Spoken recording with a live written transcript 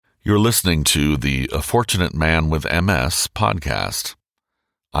You're listening to the A Fortunate Man with MS podcast.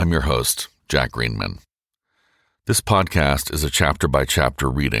 I'm your host, Jack Greenman. This podcast is a chapter-by-chapter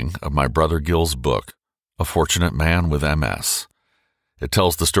reading of my brother Gil's book, A Fortunate Man with MS. It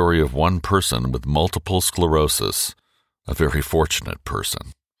tells the story of one person with multiple sclerosis, a very fortunate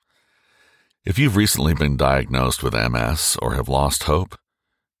person. If you've recently been diagnosed with MS or have lost hope,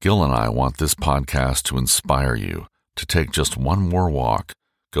 Gil and I want this podcast to inspire you to take just one more walk,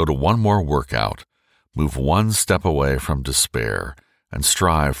 go to one more workout, move one step away from despair, and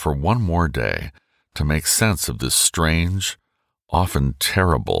strive for one more day to make sense of this strange, often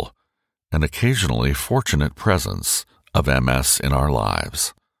terrible, and occasionally fortunate presence of MS in our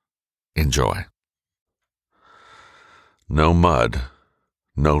lives. Enjoy. No mud,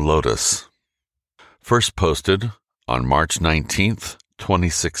 no Lotus. First posted on March 19th,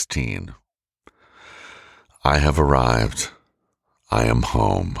 2016. I have arrived. I am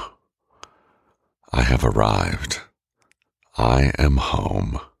home. I have arrived. I am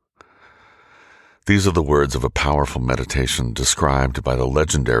home. These are the words of a powerful meditation described by the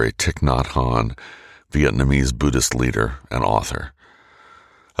legendary Thich Nhat Hanh, Vietnamese Buddhist leader and author.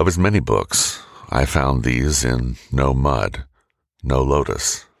 Of his many books, I found these in No Mud, No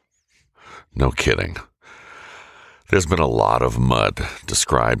Lotus. No kidding. There's been a lot of mud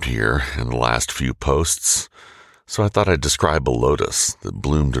described here in the last few posts, so I thought I'd describe a lotus that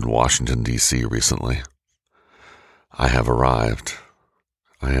bloomed in Washington, D.C. recently. I have arrived.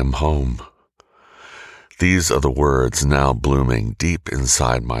 I am home. These are the words now blooming deep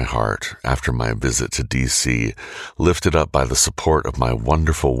inside my heart after my visit to D.C., lifted up by the support of my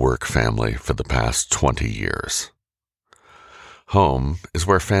wonderful work family for the past 20 years. Home is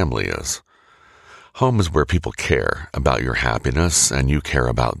where family is. Home is where people care about your happiness and you care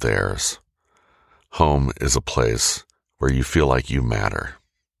about theirs. Home is a place where you feel like you matter.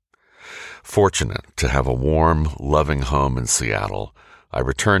 Fortunate to have a warm, loving home in Seattle, I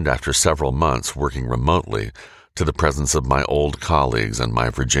returned after several months working remotely to the presence of my old colleagues and my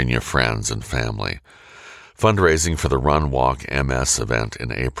Virginia friends and family. Fundraising for the Run Walk MS event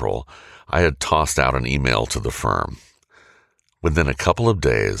in April, I had tossed out an email to the firm. Within a couple of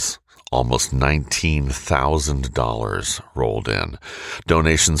days, almost $19,000 rolled in.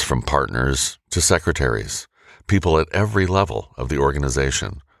 Donations from partners to secretaries, people at every level of the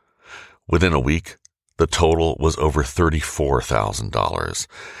organization. Within a week, the total was over $34,000.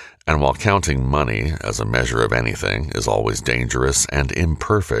 And while counting money as a measure of anything is always dangerous and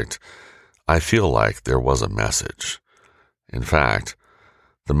imperfect, I feel like there was a message. In fact,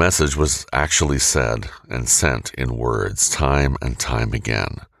 the message was actually said and sent in words time and time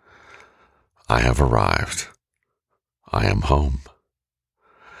again. I have arrived. I am home.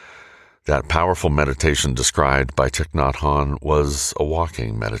 That powerful meditation described by Thich Nhat Hanh was a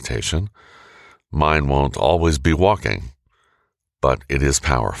walking meditation. Mine won't always be walking, but it is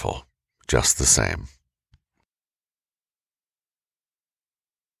powerful, just the same.